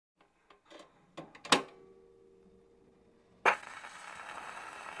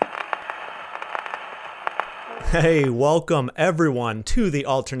Hey, welcome everyone to The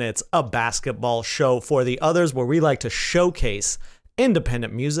Alternates, a basketball show for the others where we like to showcase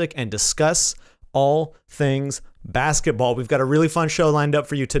independent music and discuss all things basketball. We've got a really fun show lined up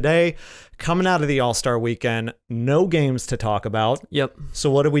for you today. Coming out of the All-Star weekend, no games to talk about. Yep.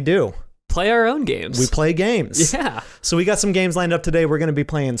 So what do? Play our own games. We play games. Yeah. So we got some games lined up today. We're going to be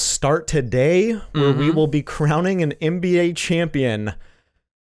playing Start Today, where we will be crowning an NBA champion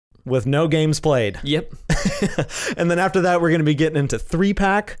with no games played. Yep. And then after that, we're going to be getting into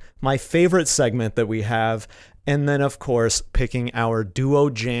 3-pack, my favorite segment that we have. And then, of course, picking our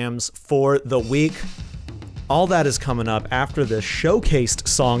duo jams for the week. All that is coming up after this showcased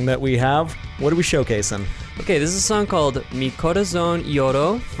song that we have. What are we showcasing? Okay, this is a song called Mi Corazon,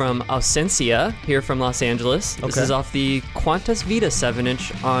 Lloro from Ausencia, here from Los Angeles. This is off the Quantas Vida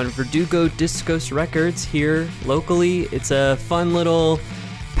 7-inch on Verdugo Discos Records here locally. It's a fun little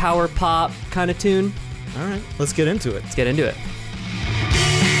power pop kind of tune. All right, let's get into it. Let's get into it.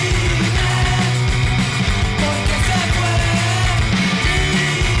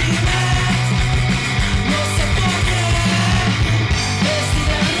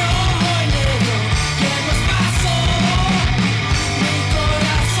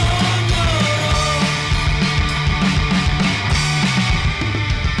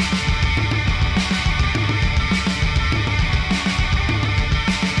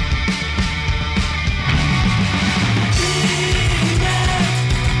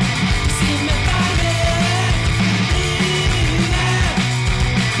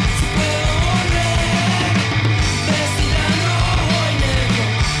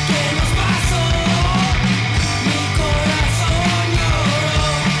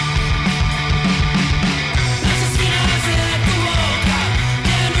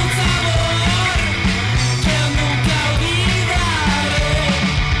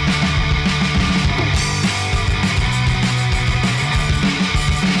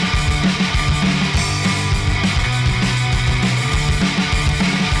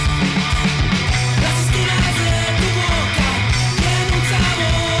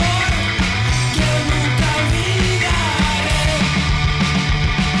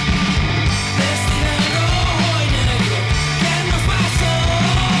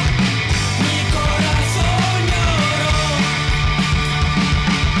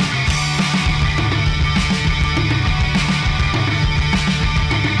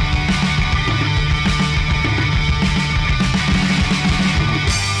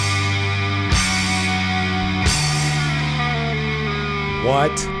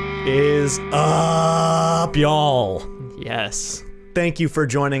 What is up, y'all? Yes. Thank you for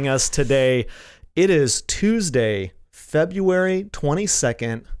joining us today. It is Tuesday, February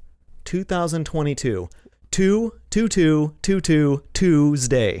 22nd, 2022. 2/22/22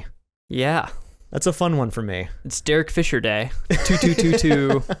 Tuesday. Yeah. That's a fun one for me. It's Derek Fisher Day.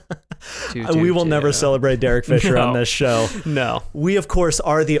 2222. We will never celebrate Derek Fisher on this show. No. We, of course,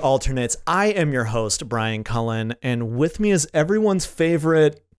 are The Alternates. I am your host, Brian Cullen, and with me is everyone's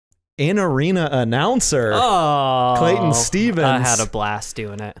favorite in-arena announcer, Clayton Stevens. I had a blast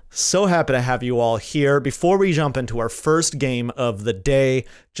doing it. So happy to have you all here. Before we jump into our first game of the day,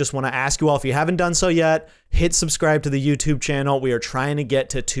 just want to ask you all, if you haven't done so yet, hit subscribe to the YouTube channel. We are trying to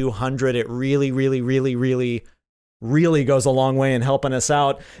get to 200. It really goes a long way in helping us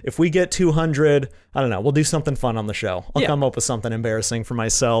out. If we get 200, I don't know, we'll do something fun on the show. I'll come up with something embarrassing for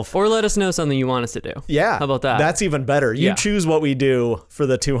myself. Or let us know something you want us to do. Yeah. How about that? That's even better. You choose what we do for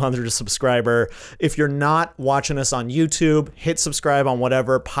the 200 subscriber. If you're not watching us on YouTube, hit subscribe on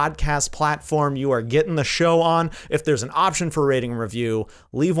whatever podcast platform you are getting the show on. If there's an option for rating and review,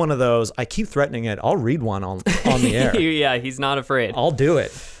 leave one of those. I keep threatening it. I'll read one on the air. Yeah, he's not afraid. I'll do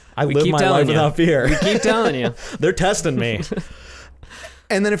it. I live my life without fear. We keep telling you. They're testing me.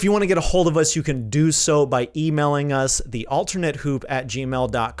 And then if you want to get a hold of us, you can do so by emailing us,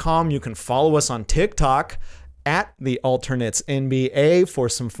 thealternateshoop@gmail.com. You can follow us on TikTok at thealternatesNBA for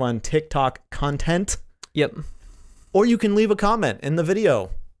some fun TikTok content. Yep. Or you can leave a comment in the video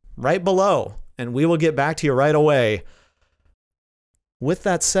right below, and we will get back to you right away. With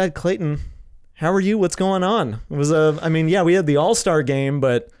that said, Clayton, how are you? What's going on? It was we had the All-Star game,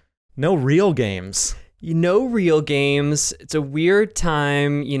 but no real games. No real games. It's a weird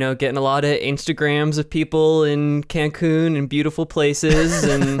time, getting a lot of Instagrams of people in Cancun and beautiful places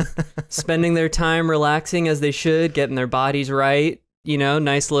and spending their time relaxing as they should, getting their bodies right.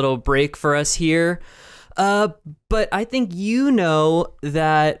 Nice little break for us here. But I think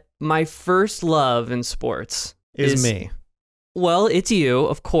that my first love in sports is me. Well, it's you,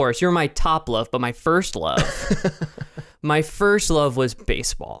 of course. You're my top love, but my first love was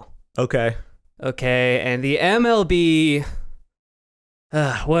baseball. Okay. Okay, and the MLB,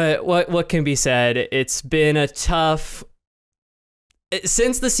 what can be said? It's been a tough...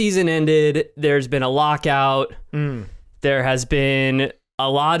 Since the season ended, there's been a lockout. There has been a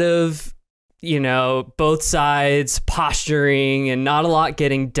lot of, both sides posturing and not a lot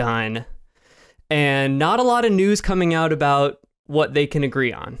getting done. And not a lot of news coming out about what they can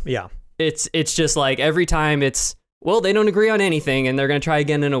agree on. Yeah. It's just like every time it's, well, they don't agree on anything and they're going to try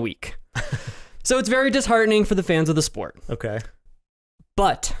again in a week. So it's very disheartening for the fans of the sport. Okay.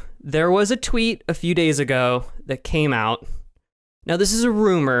 But there was a tweet a few days ago that came out. Now, this is a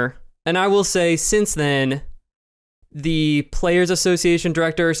rumor, and I will say since then, the Players Association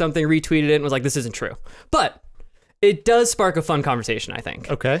director or something retweeted it and was like, this isn't true. But it does spark a fun conversation, I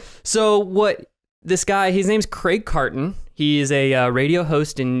think. Okay. So what this guy, his name's Craig Carton. He is a radio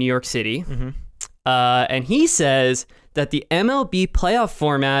host in New York City. And he says that the MLB playoff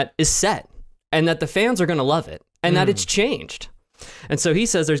format is set and that the fans are going to love it and that it's changed. And so he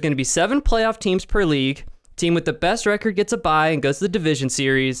says there's going to be 7 playoff teams per league. Team with the best record gets a bye and goes to the division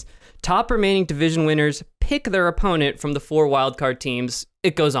series. Top remaining division winners pick their opponent from the 4 wildcard teams.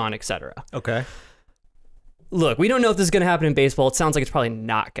 It goes on, etc. Okay. Look, we don't know if this is going to happen in baseball. It sounds like it's probably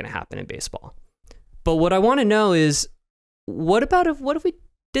not going to happen in baseball. But what I want to know is, what if we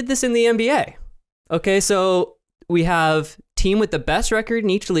did this in the NBA? Okay, so we have team with the best record in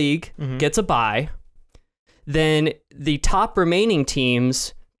each league gets a bye. Then the top remaining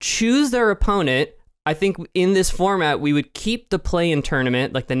teams choose their opponent. I think in this format, we would keep the play-in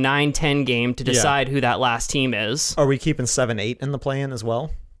tournament, like the 9-10 game, to decide who that last team is. Are we keeping 7-8 in the play-in as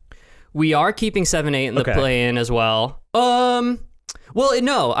well? We are keeping 7-8 in the play-in as well. Well,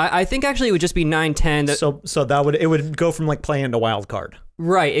 no, I think actually it would just be 9-10. So it would go from like play-in to wild card.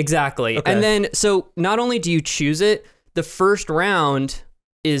 Right, exactly. Okay. And then, so not only do you choose it, the first round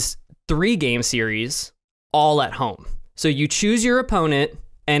is 3-game series, all at home. So you choose your opponent,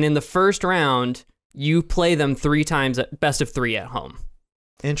 and in the first round, you play them 3 times at best of 3 at home.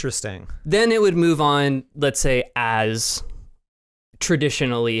 Interesting. Then it would move on, let's say, as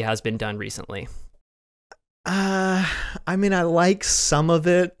traditionally has been done recently. I mean, I like some of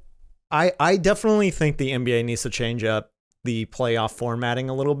it. I definitely think the NBA needs to change up the playoff formatting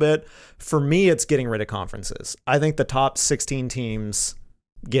a little bit. For me, it's getting rid of conferences. I think the top 16 teams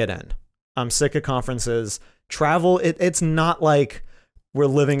get in. I'm sick of conferences. Travel, it's not like we're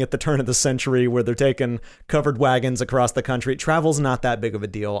living at the turn of the century where they're taking covered wagons across the country. Travel's not that big of a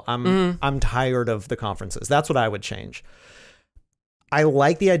deal. I'm tired of the conferences. That's what I would change. I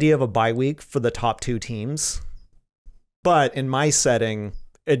like the idea of a bye week for the top 2 teams, but in my setting,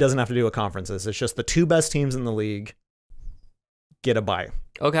 it doesn't have to do with conferences. It's just the 2 best teams in the league get a bye.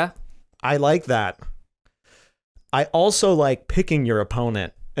 Okay. I like that. I also like picking your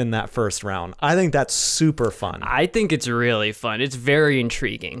opponent in that first round. I think that's super fun. I think it's really fun. It's very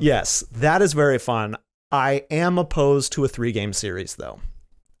intriguing. Yes, that is very fun. I am opposed to a 3-game series, though.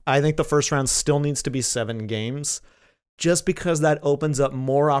 I think the first round still needs to be 7 games. Just because that opens up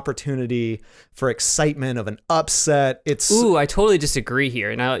more opportunity for excitement of an upset. Ooh, I totally disagree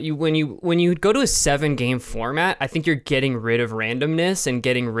here. Now, when you go to a 7-game format, I think you're getting rid of randomness and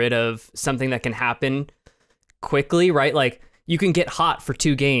getting rid of something that can happen quickly, right? Like, you can get hot for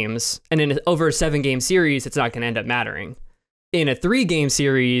 2 games, and over a 7-game series, it's not going to end up mattering. In a 3-game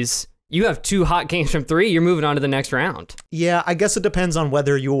series, you have 2 hot games from 3, you're moving on to the next round. Yeah, I guess it depends on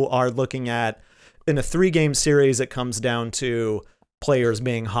whether you are looking at, in a 3-game series, it comes down to players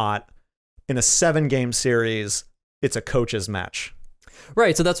being hot. In a 7-game series, it's a coach's match.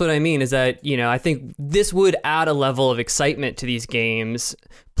 Right, so that's what I mean, is that, I think this would add a level of excitement to these games.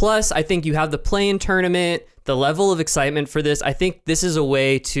 Plus, I think you have the play-in tournament, the level of excitement for this. I think this is a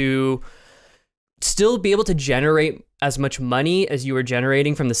way to still be able to generate as much money as you were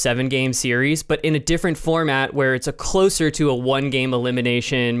generating from the 7-game series, but in a different format where it's a closer to a 1-game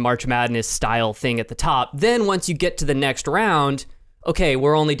elimination March Madness style thing at the top. Then once you get to the next round, okay,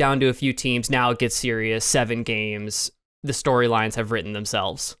 we're only down to a few teams. Now it gets serious. 7 games. The storylines have written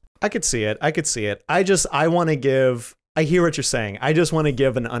themselves. I could see it. I want to give, I hear what you're saying. I just want to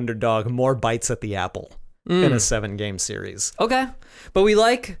give an underdog more bites at the apple in a 7-game series. Okay. But we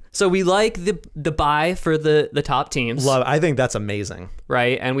like the bye for the top teams. I think that's amazing.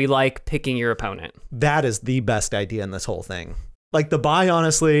 Right? And we like picking your opponent. That is the best idea in this whole thing. Like the bye,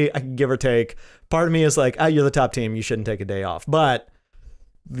 honestly, I can give or take. Part of me is like, you're the top team, you shouldn't take a day off. But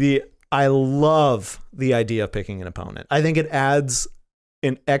I love the idea of picking an opponent. I think it adds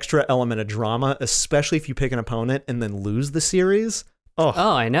an extra element of drama, especially if you pick an opponent and then lose the series. Oh,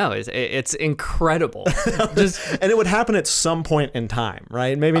 I know. It's incredible. And it would happen at some point in time,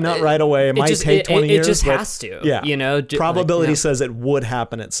 right? Maybe not right away. It might take 20 years. It just has to. Yeah. You know, probability says it would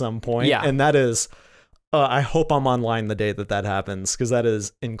happen at some point. Yeah. And that is, I hope I'm online the day that happens, because that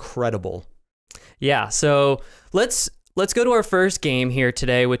is incredible. Yeah. So let's go to our first game here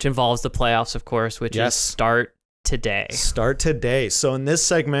today, which involves the playoffs, of course, which is Start Today. Start Today. So in this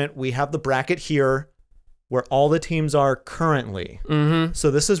segment, we have the bracket here where all the teams are currently. Mm-hmm. So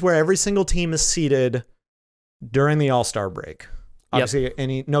this is where every single team is seated during the All-Star break.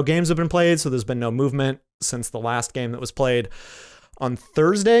 Obviously, no games have been played, so there's been no movement since the last game that was played on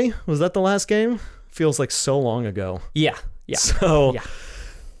Thursday. Was that the last game? Feels like so long ago. Yeah. So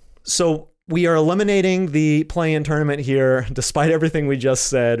we are eliminating the play-in tournament here, despite everything we just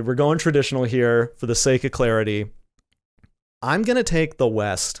said. We're going traditional here for the sake of clarity. I'm going to take the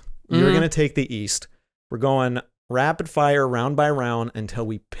West. You're going to take the East. We're going rapid fire, round by round, until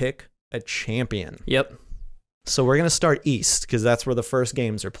we pick a champion. Yep. So we're going to start East, because that's where the first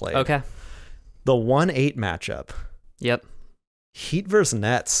games are played. Okay. The 1-8 matchup. Yep. Heat versus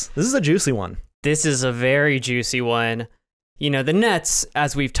Nets. This is a juicy one. This is a very juicy one. You know, the Nets,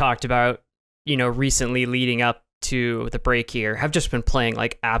 as we've talked about, you know, recently leading up to the break here, have just been playing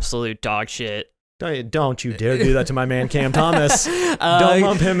like absolute dog shit. Don't you dare do that to my man Cam Thomas. Don't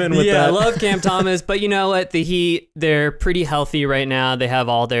lump him in with that. Yeah, I love Cam Thomas, but you know what? The Heat, they're pretty healthy right now. They have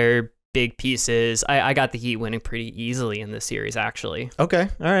all their big pieces. I got the Heat winning pretty easily in this series, actually. Okay,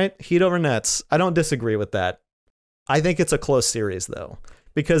 all right. Heat over Nets. I don't disagree with that. I think it's a close series, though,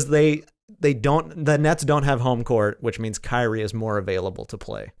 because the Nets don't have home court, which means Kyrie is more available to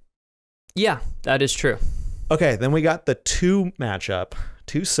play. Yeah, that is true. Okay, then we got the 2 matchup,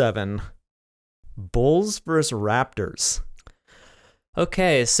 2-7. Bulls versus Raptors.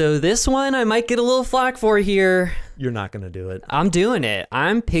 Okay, so this one I might get a little flack for here. You're not going to do it. I'm doing it.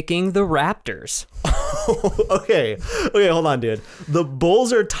 I'm picking the Raptors. Okay, hold on, dude. The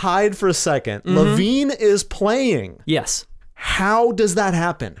Bulls are tied for second. LaVine is playing. Yes. How does that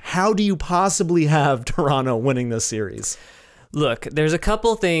happen? How do you possibly have Toronto winning this series? Look, there's a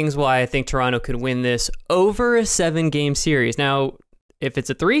couple things why I think Toronto could win this over a 7-game series. Now, if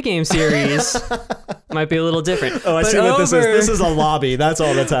it's a 3-game series, might be a little different. Oh, I see what this is. This is a lobby. That's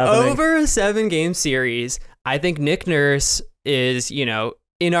all that's happening. Over a 7-game series, I think Nick Nurse is, you know,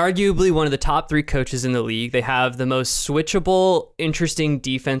 inarguably one of the top 3 coaches in the league. They have the most switchable, interesting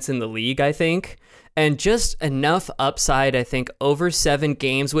defense in the league, I think. And just enough upside, I think, over 7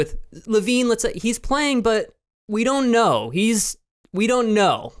 games with LaVine. Let's say he's playing, but we don't know. We don't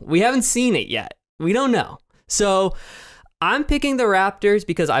know. We haven't seen it yet. We don't know. So I'm picking the Raptors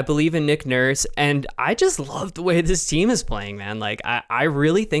because I believe in Nick Nurse, and I just love the way this team is playing, man. Like, I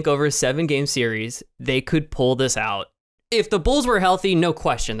really think over a 7-game series, they could pull this out. If the Bulls were healthy, no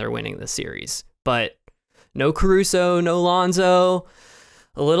question they're winning this series. But no Caruso, no Lonzo,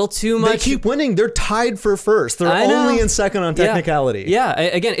 a little too much. They keep winning. They're tied for first. They're only in second on technicality. Yeah,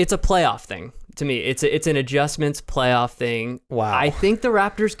 again, it's a playoff thing to me. It's an adjustments playoff thing. Wow. I think the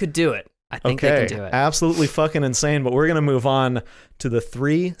Raptors could do it. I think they can do it. Absolutely fucking insane. But we're going to move on to the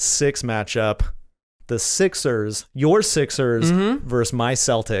 3-6 matchup. The Sixers, your Sixers versus my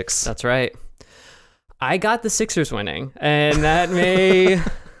Celtics. That's right. I got the Sixers winning, and that may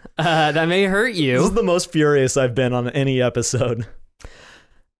hurt you. This is the most furious I've been on any episode.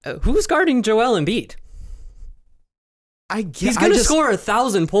 Who's guarding Joel Embiid? He's going to score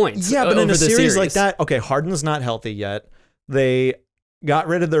 1,000 points. Yeah, but in a series like that, okay, Harden's not healthy yet. They got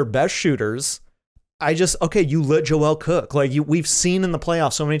rid of their best shooters. You let Joel cook. Like we've seen in the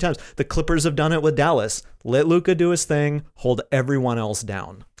playoffs so many times. The Clippers have done it with Dallas. Let Luka do his thing, hold everyone else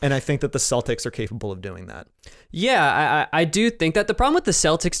down. And I think that the Celtics are capable of doing that. Yeah, I do think that. The problem with the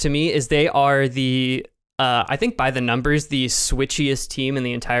Celtics to me is they are I think by the numbers, the switchiest team in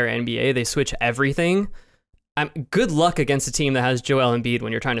the entire NBA. They switch everything. Good luck against a team that has Joel Embiid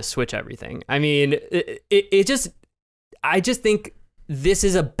when you're trying to switch everything. I mean, I just think this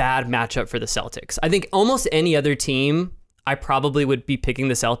is a bad matchup for the Celtics. I think almost any other team, I probably would be picking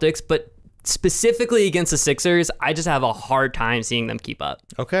the Celtics, but specifically against the Sixers, I just have a hard time seeing them keep up.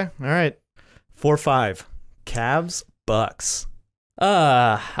 Okay, all right. 4-5. Cavs, Bucks.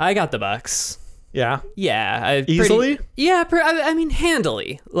 I got the Bucks. Yeah? Yeah. Easily? I mean,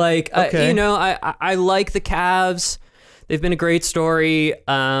 handily. Like, okay. I like the Cavs. They've been a great story.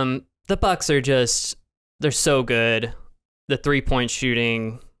 The Bucks are they're so good. The 3-point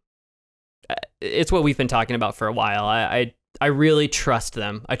shooting, it's what we've been talking about for a while. I really trust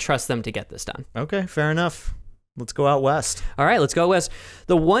them. I trust them to get this done. Okay, fair enough. Let's go out west. All right, let's go west.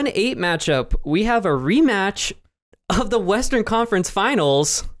 The 1-8 matchup, we have a rematch of the Western Conference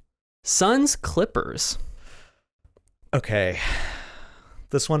Finals, Suns Clippers. Okay.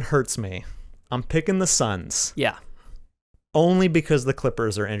 This one hurts me. I'm picking the Suns. Yeah. Only because the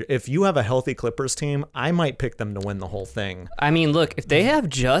Clippers are injured. If you have a healthy Clippers team, I might pick them to win the whole thing. I mean, look, if they have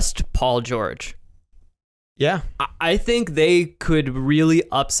just Paul George, yeah, I think they could really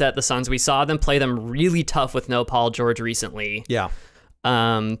upset the Suns. We saw them play them really tough with no Paul George recently. Yeah.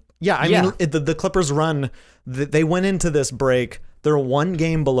 I mean, the Clippers run, they went into this break, they're one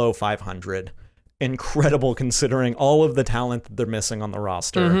game below 500. Incredible considering all of the talent that they're missing on the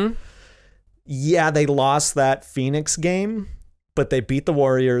roster. Mm-hmm. Yeah, they lost that Phoenix game, but they beat the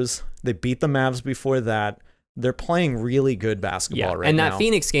Warriors. They beat the Mavs before that. They're playing really good basketball right now. And that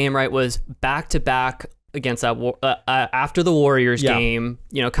Phoenix game, right, was back-to-back against that after the Warriors game,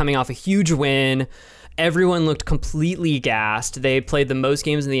 coming off a huge win. Everyone looked completely gassed. They played the most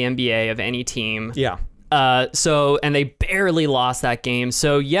games in the NBA of any team. Yeah. And they barely lost that game.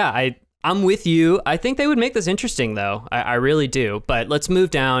 So, yeah, I'm with you. I think they would make this interesting, though. I really do. But let's move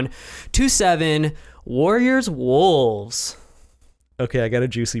down to 7, Warriors-Wolves. Okay, I got a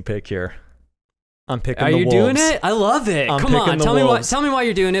juicy pick here. I'm picking the Wolves. Are you doing it? I love it. Come on, tell me why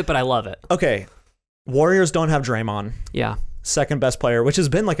you're doing it, but I love it. Okay, Warriors don't have Draymond. Yeah. Second best player, which has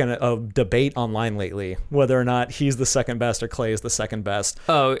been like a debate online lately, whether or not he's the second best or Clay is the second best.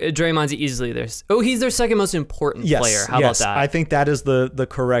 Oh, Draymond's easily theirs. Oh, he's their second most important player. How about that? I think that is the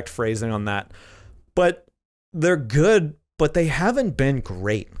correct phrasing on that. But they're good, but they haven't been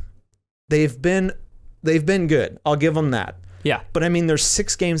great. They've been good. I'll give them that. Yeah. But I mean, they're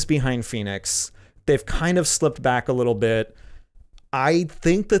 6 games behind Phoenix. They've kind of slipped back a little bit. I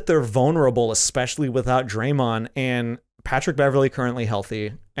think that they're vulnerable, especially without Draymond and Patrick Beverley currently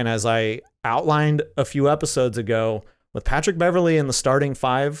healthy. And as I outlined a few episodes ago, with Patrick Beverley in the starting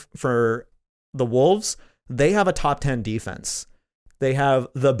 5 for the Wolves, they have a top 10 defense. They have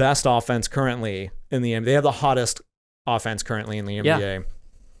the best offense currently in the NBA. They have the hottest offense currently in the NBA. Yeah.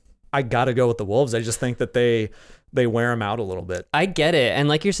 I got to go with the Wolves. I just think that they wear them out a little bit. I get it. And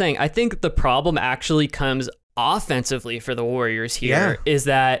like you're saying, I think the problem actually comes offensively for the Warriors here is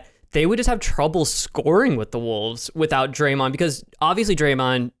that they would just have trouble scoring with the Wolves without Draymond, because obviously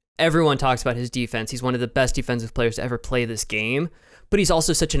Draymond, everyone talks about his defense. He's one of the best defensive players to ever play this game, but he's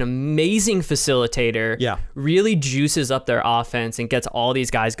also such an amazing facilitator. Yeah. Really juices up their offense and gets all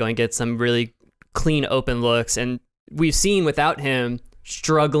these guys going, gets some really clean open looks. And we've seen without him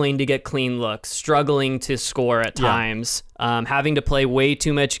struggling to get clean looks, struggling to score at times, having to play way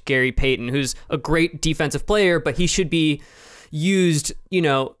too much Gary Payton, who's a great defensive player, but he should be used,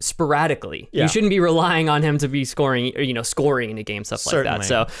 sporadically. You shouldn't be relying on him to be scoring in a game, stuff like that.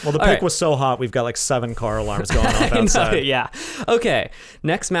 So, well, the pick was so hot, we've got like 7 car alarms going off outside. Yeah. Okay.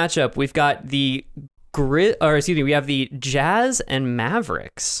 Next matchup, we've got we have the Jazz and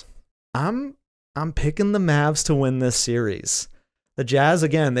Mavericks. I'm picking the Mavs to win this series. The Jazz,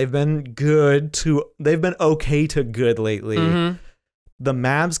 again, they've been okay to good lately. Mm-hmm. The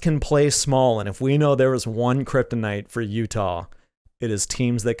Mavs can play small, and if we know there was one kryptonite for Utah, it is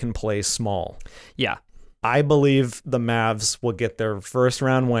teams that can play small. Yeah. I believe the Mavs will get their first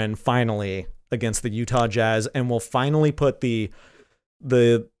round win finally against the Utah Jazz, and will finally put the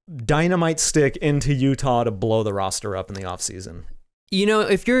dynamite stick into Utah to blow the roster up in the offseason.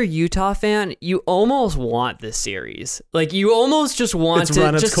 If you're a Utah fan, you almost want this series. Like, you almost just want to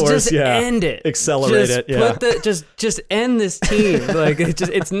just end it. Accelerate it. Just end this team. Like,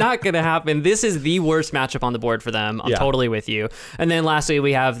 it's not going to happen. This is the worst matchup on the board for them. I'm totally with you. And then lastly,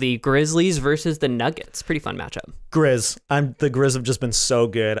 we have the Grizzlies versus the Nuggets. Pretty fun matchup. The Grizz have just been so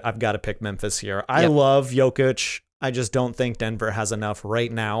good. I've got to pick Memphis here. I love Jokic. I just don't think Denver has enough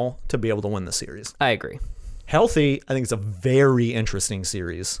right now to be able to win the series. I agree. Healthy, I think it's a very interesting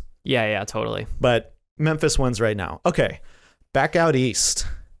series. Yeah, totally. But Memphis wins right now. Okay, back out east.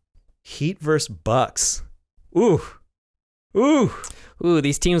 Heat versus Bucks. Ooh,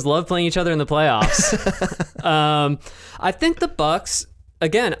 these teams love playing each other in the playoffs. I think the Bucks,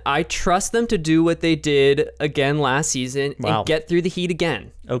 again, I trust them to do what they did again last season and get through the Heat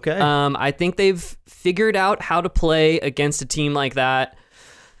again. Okay. I think they've figured out how to play against a team like that.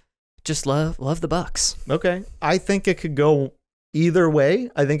 Just love the Bucks. Okay. I think it could go either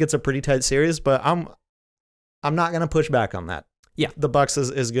way. I think it's a pretty tight series, but I'm not going to push back on that. Yeah. The Bucks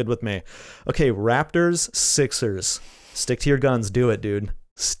is good with me. Okay, Raptors, Sixers. Stick to your guns. Do it, dude.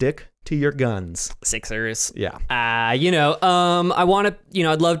 Stick to your guns. Sixers. Yeah. I want to,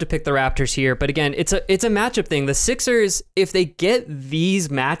 I'd love to pick the Raptors here, but again, it's a matchup thing. The Sixers, if they get these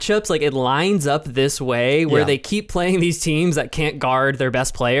matchups, like it lines up this way where they keep playing these teams that can't guard their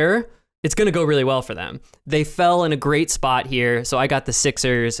best player, it's going to go really well for them. They fell in a great spot here, so I got the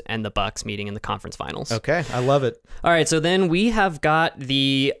Sixers and the Bucks meeting in the conference finals. Okay, I love it. All right, so then we have got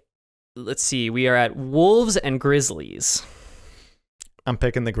let's see, we are at Wolves and Grizzlies. I'm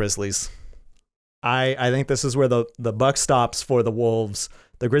picking the Grizzlies. I think this is where the buck stops for the Wolves.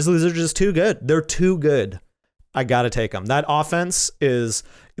 The Grizzlies are just too good. They're too good. I got to take them. That offense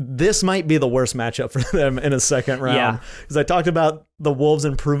this might be the worst matchup for them in a second round. Because I talked about the Wolves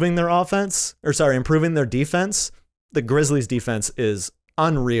improving their improving their defense. The Grizzlies defense is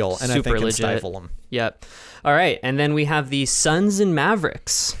unreal, and I think can stifle them. Yep. All right, and then we have the Suns and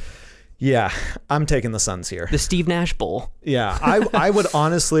Mavericks. Yeah, I'm taking the Suns here. The Steve Nash Bowl. Yeah, I would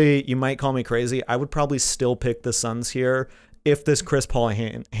honestly, you might call me crazy, I would probably still pick the Suns here if this Chris Paul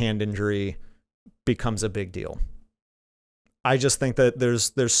hand injury becomes a big deal. I just think that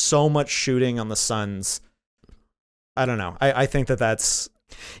there's so much shooting on the Suns. I don't know. I think that's...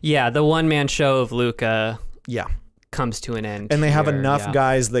 Yeah, the one-man show of Luka yeah, comes to an end. And they have enough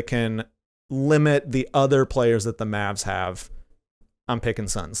guys that can limit the other players that the Mavs have. I'm picking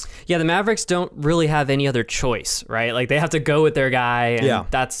Suns. Yeah, the Mavericks don't really have any other choice, right? Like they have to go with their guy, and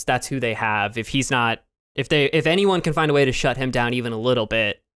that's who they have. If anyone can find a way to shut him down even a little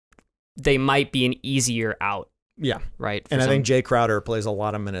bit, they might be an easier out. Yeah, right. And I think Jay Crowder plays a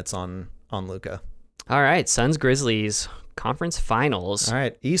lot of minutes on Luka. All right, Suns Grizzlies conference finals. All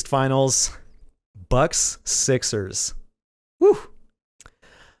right, East finals, Bucks Sixers. Woo.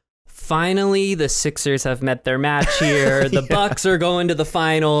 Finally, the Sixers have met their match here. The Bucks are going to the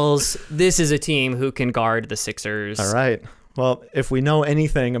finals. This is a team who can guard the Sixers. All right. Well, if we know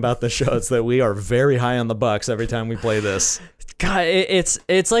anything about the show, it's that we are very high on the Bucks every time we play this. God,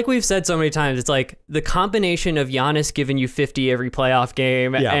 it's like we've said so many times. It's like the combination of Giannis giving you 50 every playoff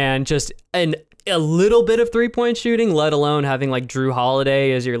game and just a little bit of three-point shooting, let alone having like Drew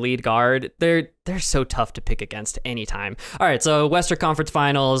Holiday as your lead guard. They're so tough to pick against anytime. All right, so Western Conference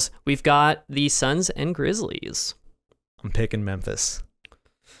Finals, we've got the Suns and Grizzlies. I'm picking Memphis.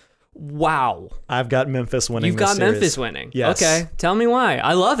 Wow. I've got Memphis winning. You've got series. Memphis winning. Yes. Okay, tell me why.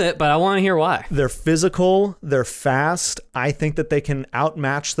 I love it, but I want to hear why. They're physical. They're fast. I think that they can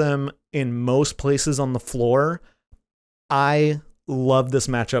outmatch them in most places on the floor. I love this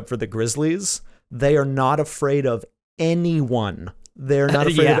matchup for the Grizzlies. They are not afraid of anyone. They're not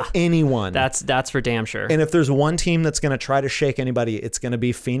afraid of anyone. That's for damn sure. And if there's one team that's going to try to shake anybody, it's going to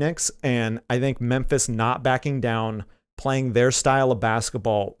be Phoenix. And I think Memphis not backing down, playing their style of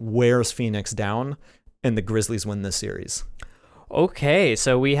basketball, wears Phoenix down, and the Grizzlies win this series. Okay,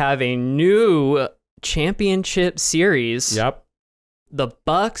 so we have a new championship series. Yep. The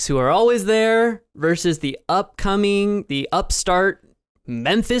Bucks, who are always there, versus the upstart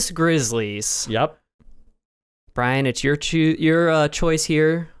Memphis Grizzlies. Yep. Brian, it's your choice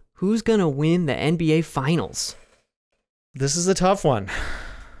here. Who's going to win the NBA Finals? This is a tough one,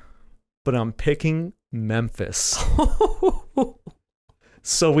 but I'm picking Memphis.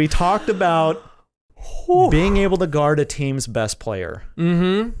 So we talked about being able to guard a team's best player.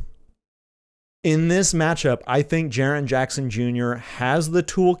 Mm-hmm. In this matchup, I think Jaren Jackson Jr. has the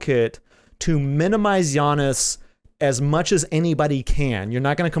toolkit to minimize Giannis as much as anybody can. You're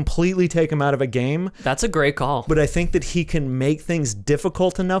not going to completely take him out of a game. That's a great call. But I think that he can make things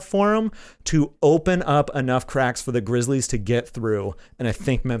difficult enough for him to open up enough cracks for the Grizzlies to get through. And I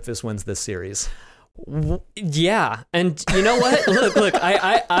think Memphis wins this series. Yeah, and you know what? look,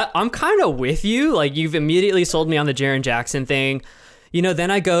 I'm kind of with you. Like, you've immediately sold me on the Jaren Jackson thing. You know,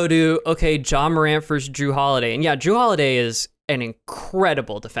 then I go to, okay, Ja Morant versus Drew Holiday. And yeah, Drew Holiday is an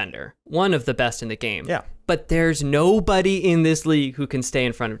incredible defender, one of the best in the game. Yeah. But there's nobody in this league who can stay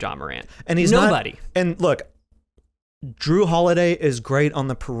in front of Ja Morant. And he's nobody. And look, Drew Holiday is great on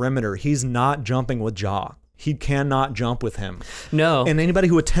the perimeter. He's not jumping with Ja. He cannot jump with him. No. And anybody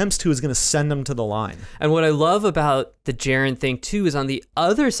who attempts to is going to send him to the line. And what I love about the Jaren thing, too, is on the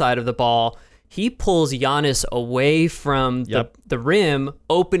other side of the ball, he pulls Giannis away from the rim,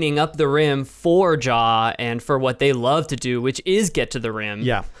 opening up the rim for Ja and for what they love to do, which is get to the rim.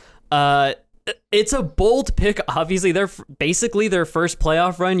 Yeah. It's a bold pick. Obviously, they're basically their first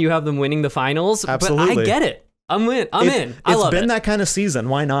playoff run. You have them winning the finals. Absolutely. But I get it. I'm in. I love it. It's been that kind of season.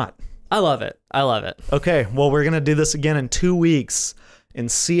 Why not? I love it. Okay, well, we're going to do this again in 2 weeks and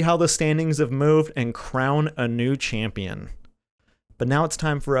see how the standings have moved and crown a new champion. But now it's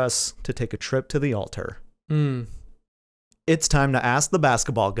time for us to take a trip to the altar. It's time to ask the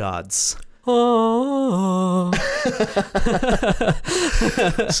basketball gods. Oh.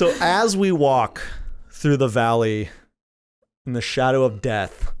 So as we walk through the valley in the shadow of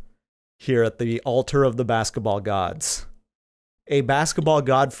death here at the altar of the basketball gods, a basketball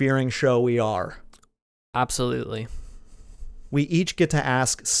God-fearing show we are, Absolutely. we each get to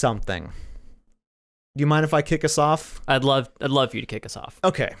ask something. Do you mind if I kick us off? I'd love you to kick us off.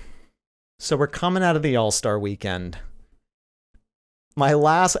 Okay. So we're coming out of the All-Star weekend. My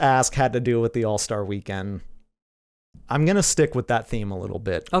last ask had to do with the All-Star weekend. I'm going to stick with that theme a little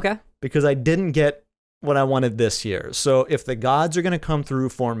bit. Okay. Because I didn't get what I wanted this year. So if the gods are going to come through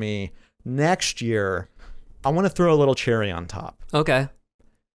for me next year, I want to throw a little cherry on top. Okay.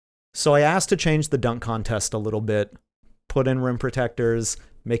 So I asked to change the dunk contest a little bit, put in rim protectors,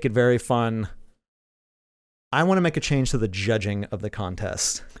 make it very fun. I want to make a change to the judging of the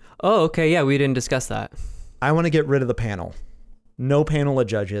contest. Oh, okay. Yeah, we didn't discuss that. I want to get rid of the panel. No panel of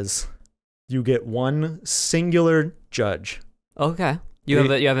judges. You get one singular judge. Okay. You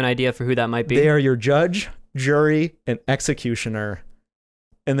have an idea for who that might be? They are your judge, jury, and executioner.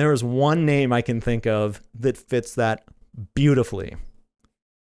 And there is one name I can think of that fits that beautifully.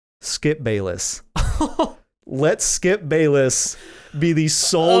 Skip Bayless. Let Skip Bayless be the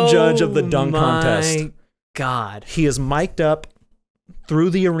sole judge of the dunk contest. Oh my God. He is mic'd up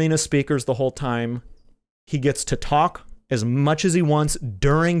through the arena speakers the whole time. He gets to talk as much as he wants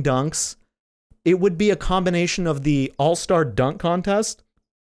during dunks. It would be a combination of the All-Star dunk contest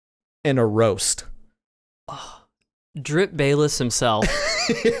and a roast. Oh, Drip Bayless himself.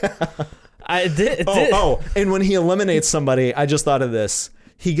 Yeah. And when he eliminates somebody, I just thought of this.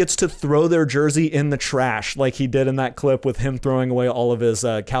 He gets to throw their jersey in the trash like he did in that clip with him throwing away all of his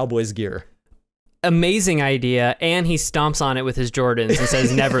Cowboys gear. Amazing idea. And he stomps on it with his Jordans and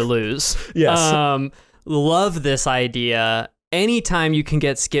says, never lose. Yes. Love this idea. Anytime you can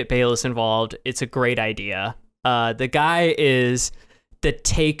get Skip Bayless involved, it's a great idea. The guy is the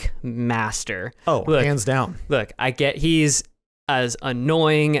take master. Oh, look, hands down. Look, I get he's as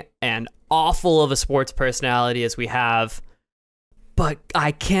annoying and awful of a sports personality as we have, but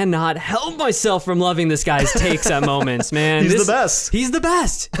I cannot help myself from loving this guy's takes at moments, man. He's the best. He's the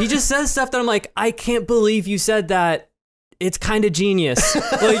best. He just says stuff that I'm like, I can't believe you said that. It's kind of genius.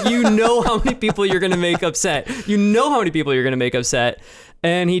 Like, you know how many people you're going to make upset. You know how many people you're going to make upset.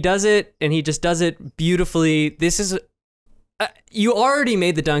 And he does it, and he just does it beautifully. This is... you already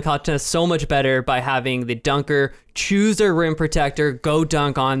made the dunk contest so much better by having the dunker choose their rim protector, go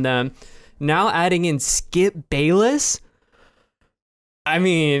dunk on them. Now adding in Skip Bayless? I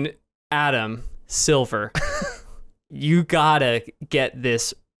mean, Adam Silver, you gotta get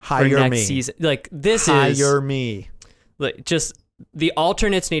this for next season. Like, this is... Hire me. Like, just the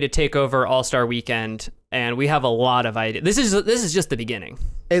alternates need to take over All-Star Weekend, and we have a lot of ideas. This is just the beginning.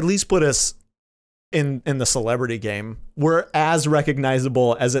 At least put us in the celebrity game. We're as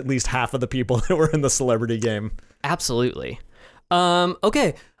recognizable as at least half of the people that were in the celebrity game. Absolutely.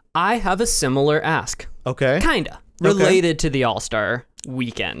 Okay, I have a similar ask. Okay. Kinda related to the All-Star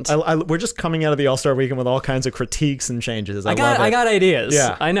Weekend. We're just coming out of the All-Star Weekend with all kinds of critiques and changes. I love it. I got ideas.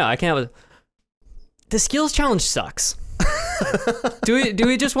 Yeah. I know. I can't. The skills challenge sucks. Do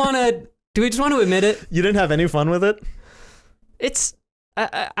we just want to admit it? You didn't have any fun with it? It's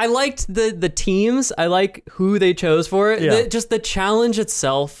I liked the teams. I like who they chose for it. Yeah. Just the challenge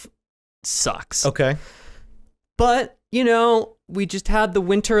itself sucks. Okay. But, you know, we just had the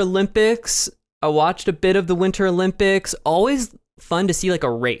Winter Olympics. I watched a bit of the Winter Olympics. Always fun to see like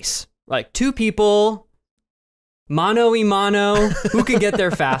a race. Like two people, mano-y-mano, who can get there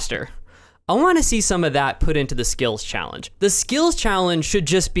faster. I want to see some of that put into the skills challenge. The skills challenge should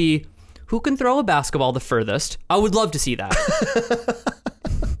just be who can throw a basketball the furthest. I would love to see that.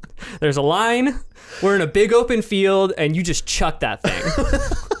 There's a line, we're in a big open field, and you just chuck that thing.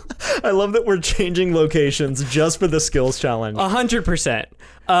 I love that we're changing locations just for the skills challenge. 100%.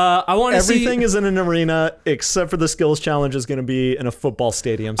 I want to see... Everything is in an arena except for the skills challenge is going to be in a football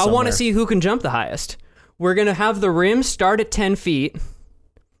stadium somewhere. I want to see who can jump the highest. We're going to have the rim start at 10 feet.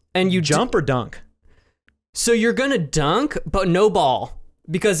 And you jump or dunk? So you're going to dunk, but no ball.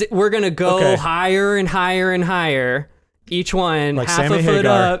 Because we're going to go higher and higher and higher. Each one like half Sammy a foot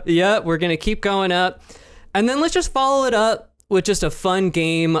Hagar. up. Yep, we're going to keep going up. And then let's just follow it up with just a fun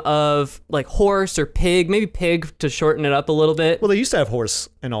game of like horse or pig. Maybe pig to shorten it up a little bit. Well, they used to have horse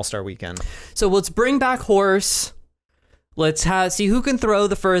in All-Star Weekend. So let's bring back horse. Let's see who can throw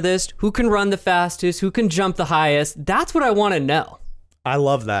the furthest, who can run the fastest, who can jump the highest. That's what I want to know. I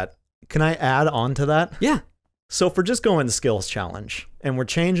love that. Can I add on to that? Yeah. So if we're just going to skills challenge and we're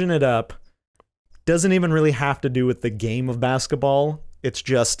changing it up, doesn't even really have to do with the game of basketball. It's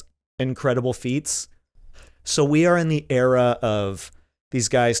just incredible feats. So we are in the era of these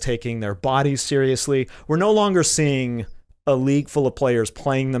guys taking their bodies seriously. We're no longer seeing a league full of players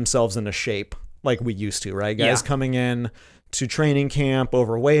playing themselves into shape like we used to, right? Guys coming in, to training camp,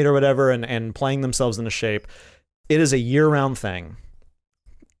 overweight or whatever, and playing themselves into shape. It is a year-round thing,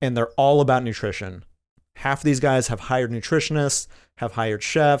 and they're all about nutrition. Half of these guys have hired nutritionists, have hired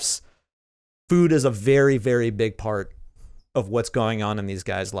chefs. Food is a very, very big part of what's going on in these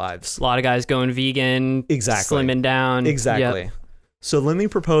guys' lives. A lot of guys going vegan, exactly, slimming down. Exactly. Yep. So let me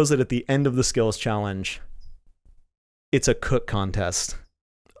propose that at the end of the skills challenge, it's a cook contest.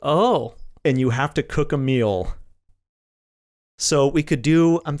 Oh. And you have to cook a meal. So we could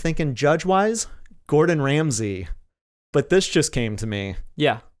do, I'm thinking judge-wise, Gordon Ramsay. But this just came to me.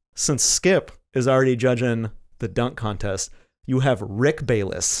 Yeah. Since Skip is already judging the dunk contest, you have Rick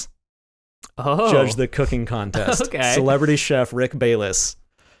Bayless judge the cooking contest. Okay. Celebrity chef Rick Bayless.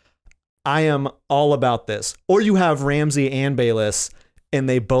 I am all about this. Or you have Ramsay and Bayless, and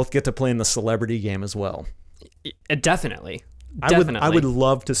they both get to play in the celebrity game as well. Definitely. I would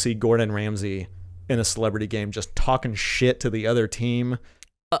love to see Gordon Ramsay in a celebrity game just talking shit to the other team.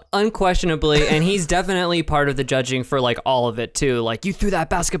 Unquestionably, and he's definitely part of the judging for like all of it too. Like, you threw that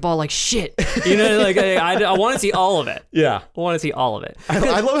basketball like shit. You know, like I want to see all of it. Yeah, I want to see all of it.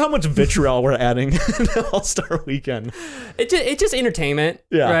 I love how much vitriol we're adding to All-Star Weekend. It's just entertainment.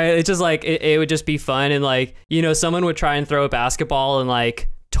 Yeah, right. It's just like it would just be fun, and like, you know, someone would try and throw a basketball and like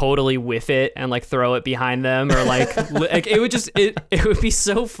totally whiff it and like throw it behind them, or like, like it would be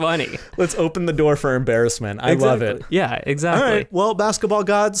so funny. Let's open the door for embarrassment. I love it. Yeah, exactly. All right, well, basketball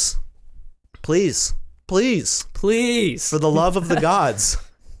gods, please for the love of the gods,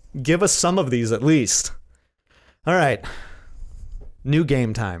 give us some of these at least. All right, new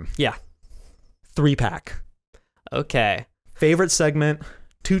game time. Yeah. 3-pack. Okay. Favorite segment,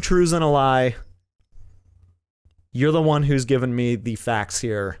 2 truths and a lie. You're the one who's given me the facts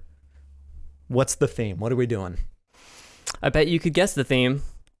here. What's the theme? What are we doing? I bet you could guess the theme.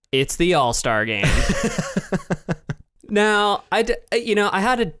 It's the All-Star Game. Now, I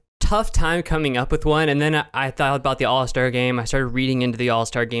had a tough time coming up with one, and then I thought about the All-Star Game. I started reading into the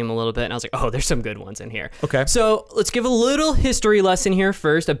All-Star Game a little bit, and I was like, oh, there's some good ones in here. Okay. So let's give a little history lesson here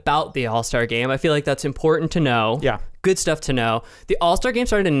first about the All-Star Game. I feel like that's important to know. Yeah. Good stuff to know. The All-Star Game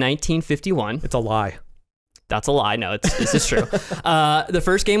started in 1951. It's a lie. That's a lie. No, this is true. The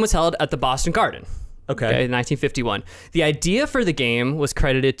first game was held at the Boston Garden. Okay. In 1951. The idea for the game was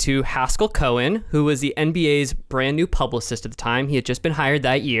credited to Haskell Cohen, who was the NBA's brand new publicist at the time. He had just been hired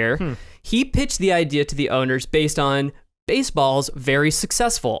that year. He pitched the idea to the owners based on baseball's very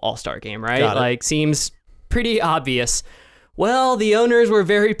successful All-Star Game, right? Like, seems pretty obvious. Well, the owners were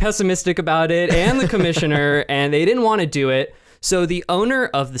very pessimistic about it, and the commissioner, and they didn't want to do it. So the owner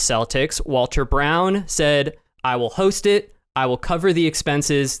of the Celtics, Walter Brown, said, I will host it. I will cover the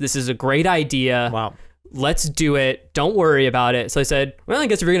expenses. This is a great idea. Wow. Let's do it. Don't worry about it. So I said, well, I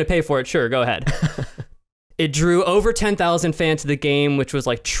guess if you're going to pay for it, sure, go ahead. It drew over 10,000 fans to the game, which was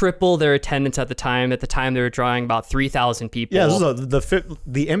like triple their attendance at the time. At the time, they were drawing about 3,000 people. Yeah,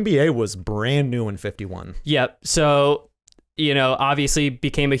 the NBA was brand new in 51. Yep. So, you know, obviously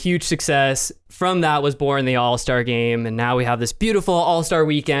became a huge success. From that was born the All-Star Game, and now we have this beautiful All-Star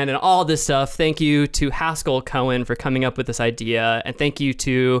Weekend and all this stuff. Thank you to Haskell Cohen for coming up with this idea, and thank you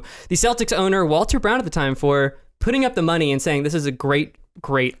to the Celtics owner, Walter Brown at the time, for putting up the money and saying this is a great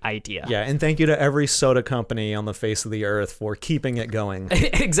idea. Yeah, and thank you to every soda company on the face of the earth for keeping it going.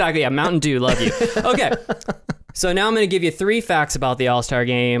 Exactly, yeah, Mountain Dew, love you. Okay. So now I'm going to give you 3 facts about the All-Star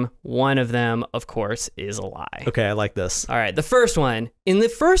Game. One of them, of course, is a lie. Okay, I like this. All right, the first one. In the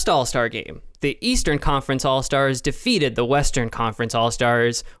first All-Star Game, the Eastern Conference All-Stars defeated the Western Conference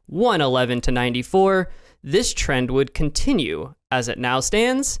All-Stars 111-94. This trend would continue. As it now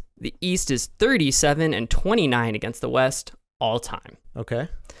stands, the East is 37-29 against the West all time. Okay.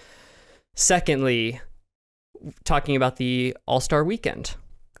 Secondly, talking about the All-Star Weekend,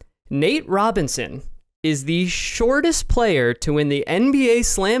 Nate Robinson is the shortest player to win the NBA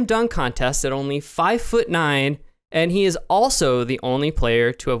Slam Dunk Contest at only 5'9", and he is also the only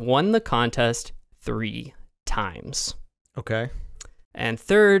player to have won the contest 3 times. Okay. And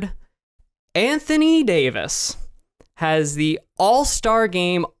third, Anthony Davis has the All-Star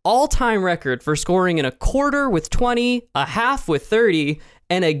Game all-time record for scoring in a quarter with 20, a half with 30,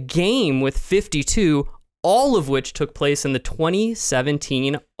 and a game with 52, all of which took place in the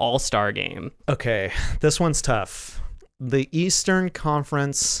 2017 All-Star Game. Okay, this one's tough. The Eastern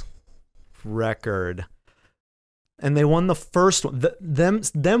Conference record, and they won the first one.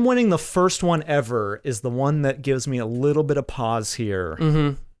 Them winning the first one ever is the one that gives me a little bit of pause here.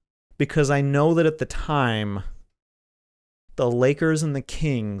 Mm-hmm. Because I know that at the time, the Lakers and the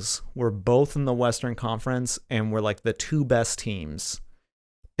Kings were both in the Western Conference and were like the 2 best teams.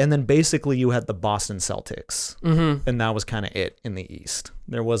 And then basically you had the Boston Celtics. Mm-hmm. And that was kind of it in the East.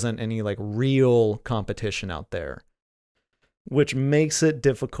 There wasn't any like real competition out there, which makes it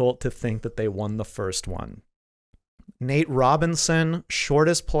difficult to think that they won the first one. Nate Robinson,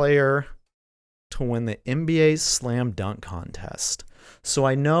 shortest player to win the NBA Slam Dunk Contest. So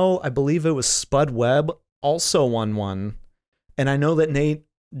I believe it was Spud Webb also won one. And I know that Nate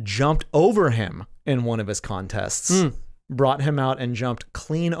jumped over him in one of his contests. Brought him out and jumped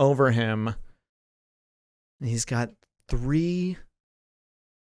clean over him. He's got three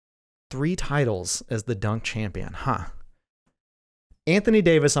titles as the dunk champion. Anthony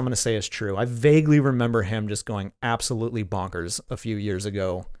Davis, I'm going to say, is true. I vaguely remember him just going absolutely bonkers a few years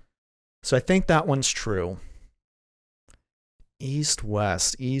ago. So I think that one's true.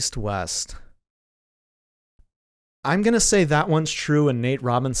 East-West. I'm going to say that one's true and Nate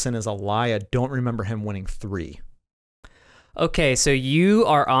Robinson is a lie. I don't remember him winning 3. Okay, so you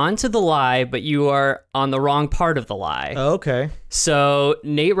are on to the lie, but you are on the wrong part of the lie. Okay. So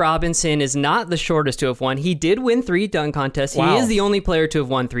Nate Robinson is not the shortest to have won. He did win 3 dunk contests. Wow. He is the only player to have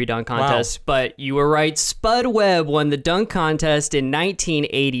won 3 dunk contests. Wow. But you were right. Spud Webb won the dunk contest in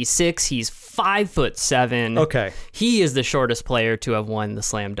 1986. He's 5'7". Okay. He is the shortest player to have won the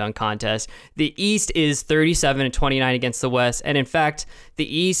slam dunk contest. The East is 37-29 against the West. And in fact,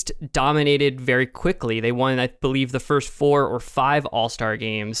 the East dominated very quickly. They won, I believe, the first 4 or 5 All-Star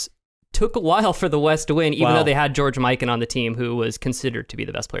games. Took a while for the West to win, even though they had George Mikan on the team, who was considered to be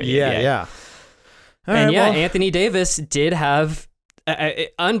the best player in the NBA. Yeah. Anthony Davis did have...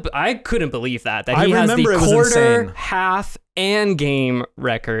 I couldn't believe that he has the it was quarter, insane. half, and game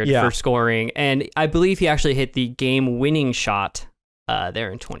record for scoring. And I believe he actually hit the game-winning shot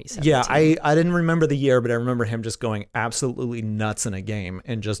there in 2017. Yeah, I didn't remember the year, but I remember him just going absolutely nuts in a game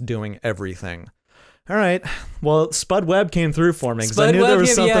and just doing everything. All right. Well, Spud Webb came through for me because I knew there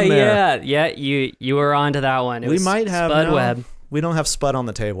was something there. Yeah, you were on to that one. We might have Spud Webb. We don't have Spud on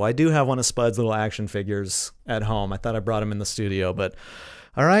the table. I do have one of Spud's little action figures at home. I thought I brought him in the studio, but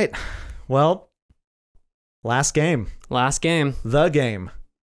all right. Well, last game. The game.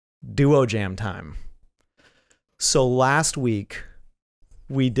 Duo jam time. So last week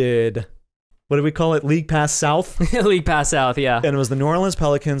we did, what did we call it? League Pass South? League Pass South, yeah. And it was the New Orleans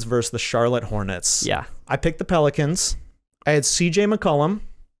Pelicans versus the Charlotte Hornets. Yeah. I picked the Pelicans. I had CJ McCollum.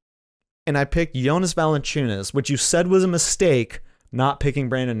 And I picked Jonas Valanciunas, which you said was a mistake, not picking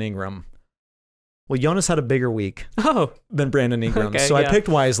Brandon Ingram. Well, Jonas had a bigger week than Brandon Ingram. Okay, so I picked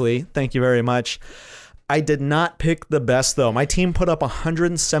wisely. Thank you very much. I did not pick the best, though. My team put up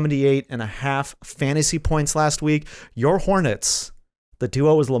 178.5 fantasy points last week. Your Hornets, the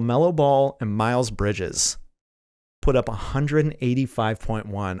duo was LaMelo Ball and Miles Bridges, put up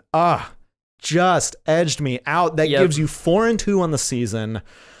 185.1. Just edged me out. That gives you 4-2 on the season.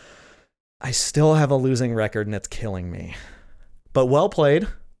 I still have a losing record, and it's killing me. But well played.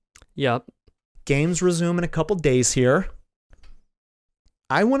 Yep. Games resume in a couple days here.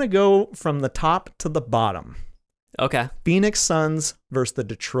 I want to go from the top to the bottom. Okay. Phoenix Suns versus the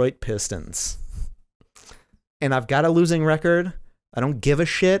Detroit Pistons. And I've got a losing record. I don't give a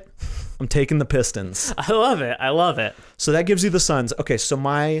shit. I'm taking the Pistons. I love it. So that gives you the Suns. Okay, so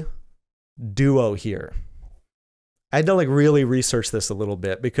my duo here. I had to really research this a little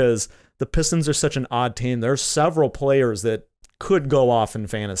bit because the Pistons are such an odd team. There's several players that could go off in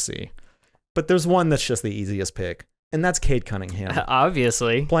fantasy, but there's one that's just the easiest pick, and that's Cade Cunningham.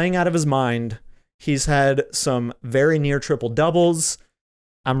 Obviously. Playing out of his mind. He's had some very near triple doubles.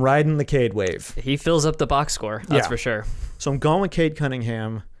 I'm riding the Cade wave. He fills up the box score, that's for sure. So I'm going with Cade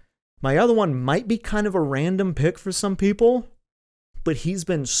Cunningham. My other one might be kind of a random pick for some people, but he's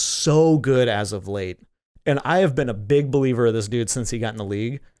been so good as of late. And I have been a big believer of this dude since he got in the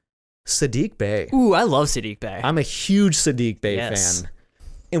league. Saddiq Bey. Ooh, I love Saddiq Bey. I'm a huge Saddiq Bey fan.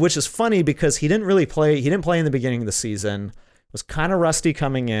 And which is funny because he didn't play in the beginning of the season. Was kind of rusty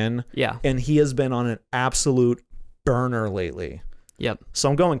coming in. Yeah. And he has been on an absolute burner lately. Yep. So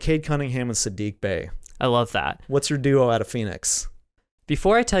I'm going Cade Cunningham and Saddiq Bey. I love that. What's your duo out of Phoenix?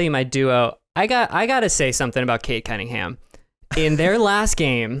 Before I tell you my duo, I got to say something about Cade Cunningham. In their last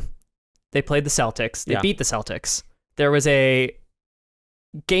game, they played the Celtics. They beat the Celtics. There was a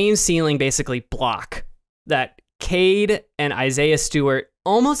game-sealing, basically, block that Cade and Isaiah Stewart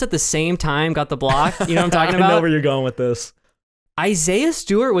almost at the same time got the block. You know what I'm talking about? I know where you're going with this. Isaiah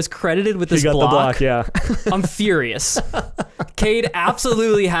Stewart was credited with this block. He got the block, yeah. I'm furious. Cade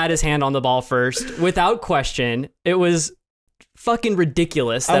absolutely had his hand on the ball first, without question. It was fucking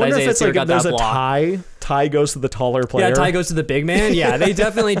ridiculous that Isaiah Stewart got that block. There's a tie goes to the taller player. Yeah, tie goes to the big man. Yeah, they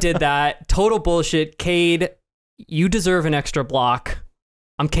definitely did that. Total bullshit. Cade, you deserve an extra block.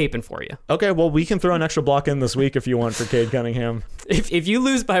 I'm caping for you. Okay, well, we can throw an extra block in this week if you want for Cade Cunningham. If you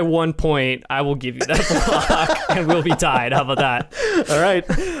lose by 1 point, I will give you that block, and we'll be tied. How about that?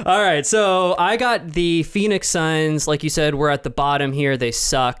 All right. So I got the Phoenix Suns. Like you said, we're at the bottom here. They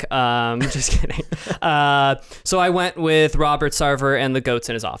suck. Just kidding. So I went with Robert Sarver and the goats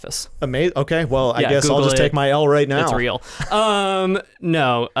in his office. Amazing. Okay, well, I guess Google I'll just take my L right now. It's real.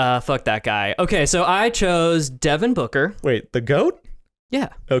 No, fuck that guy. Okay, so I chose Devin Booker. Wait, the GOAT? Yeah.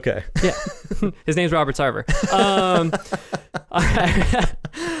 Okay. Yeah. His name's Robert Sarver.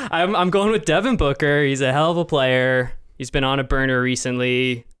 I'm going with Devin Booker. He's a hell of a player. He's been on a burner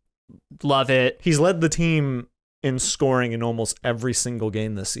recently. Love it. He's led the team in scoring in almost every single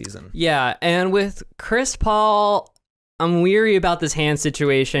game this season. Yeah, and with Chris Paul, I'm weary about this hand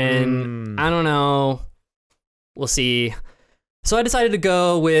situation. I don't know. We'll see. So I decided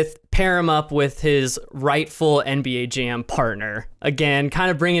to pair him up with his rightful NBA Jam partner. Again,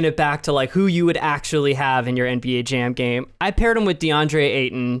 kind of bringing it back to like who you would actually have in your NBA Jam game. I paired him with DeAndre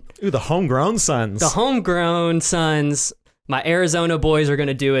Ayton. Ooh, the homegrown Suns. The homegrown Suns. My Arizona boys are going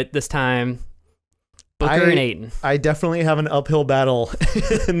to do it this time. Booker and Ayton. I definitely have an uphill battle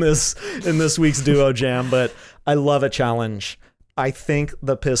in this week's duo jam, but I love a challenge. I think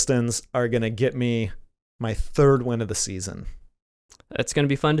the Pistons are going to get me my 3rd win of the season. That's going to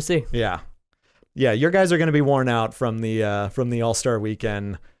be fun to see. Yeah. Your guys are going to be worn out from the All-Star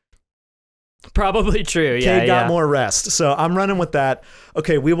weekend. Probably true. Yeah. Cade got more rest, so I'm running with that.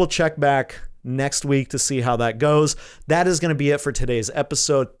 Okay, we will check back next week to see how that goes. That is going to be it for today's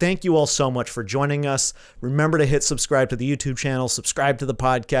episode. Thank you all so much for joining us. Remember to hit subscribe to the YouTube channel, subscribe to the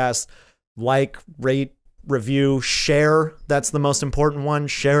podcast, like, rate, review, share. That's the most important one.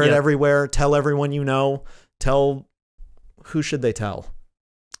 Share it everywhere. Tell everyone you know. Who should they tell?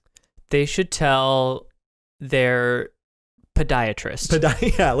 They should tell their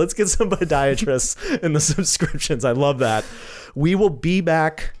podiatrist. Yeah, let's get some podiatrists in the subscriptions. I love that. We will be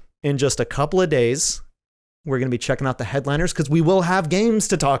back in just a couple of days. We're going to be checking out the headliners because we will have games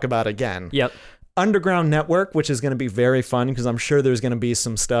to talk about again. Yep. Underground Network, which is going to be very fun because I'm sure there's going to be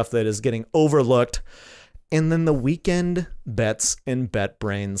some stuff that is getting overlooked. And then the weekend bets and bet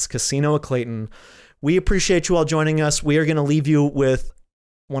brains. Casino at Clayton. We appreciate you all joining us. We are going to leave you with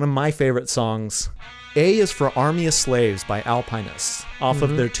one of my favorite songs. A is for Army of Slaves by Alpinist off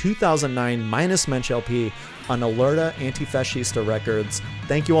of their 2009 Minus Mensch LP on Alerta Antifascista Records.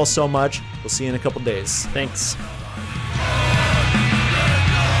 Thank you all so much. We'll see you in a couple days. Thanks.